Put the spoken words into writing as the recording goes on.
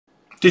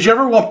Did you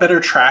ever want better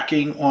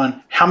tracking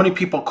on how many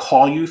people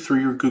call you through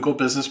your Google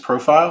business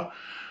profile?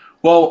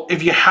 Well,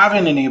 if you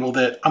haven't enabled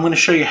it, I'm going to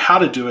show you how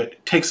to do it.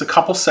 It takes a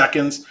couple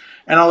seconds,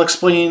 and I'll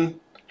explain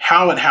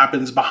how it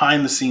happens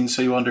behind the scenes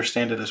so you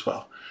understand it as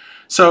well.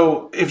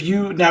 So if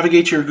you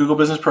navigate to your Google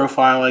business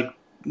profile, like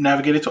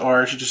navigate it to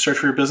ours, you just search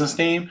for your business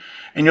name,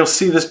 and you'll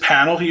see this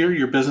panel here,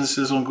 your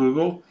businesses on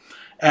Google.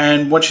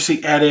 And once you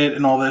see edit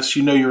and all this,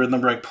 you know you're in the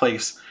right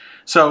place.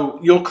 So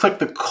you'll click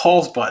the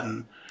calls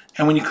button.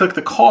 And when you click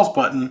the calls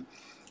button,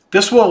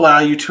 this will allow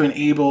you to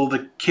enable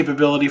the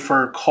capability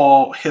for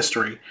call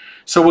history.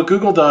 So what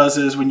Google does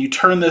is when you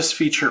turn this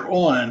feature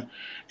on,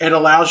 it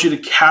allows you to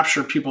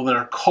capture people that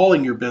are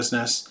calling your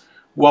business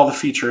while the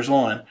feature is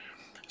on.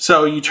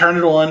 So you turn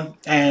it on,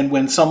 and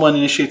when someone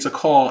initiates a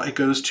call, it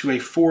goes to a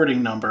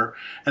forwarding number,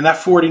 and that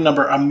forwarding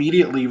number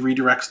immediately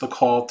redirects the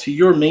call to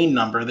your main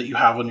number that you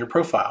have on your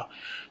profile.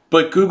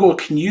 But Google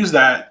can use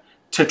that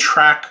to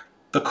track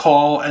the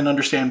call and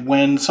understand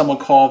when someone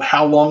called,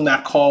 how long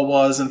that call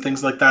was, and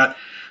things like that,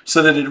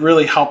 so that it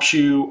really helps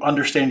you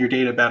understand your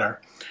data better.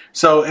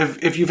 So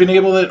if you've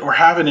enabled it or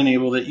haven't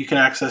enabled it, you can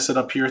access it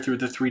up here through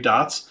the three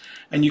dots,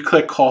 and you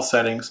click call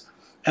settings.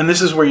 And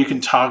this is where you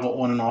can toggle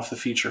on and off the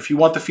feature. If you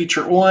want the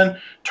feature on,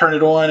 turn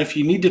it on. If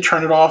you need to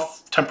turn it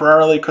off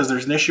temporarily because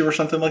there's an issue or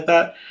something like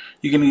that,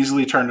 you can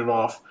easily turn it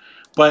off.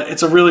 But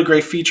it's a really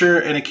great feature,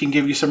 and it can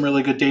give you some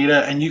really good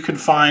data, and you can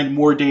find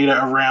more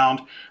data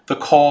around the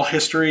call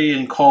history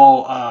and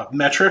call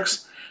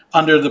metrics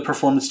under the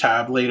performance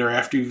tab later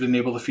after you've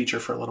enabled the feature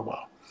for a little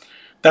while.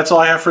 That's all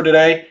I have for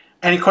today.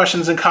 Any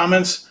questions and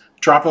comments,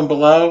 drop them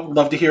below.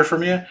 Love to hear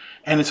from you.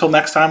 And until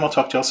next time, I'll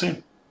talk to y'all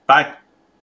soon. Bye.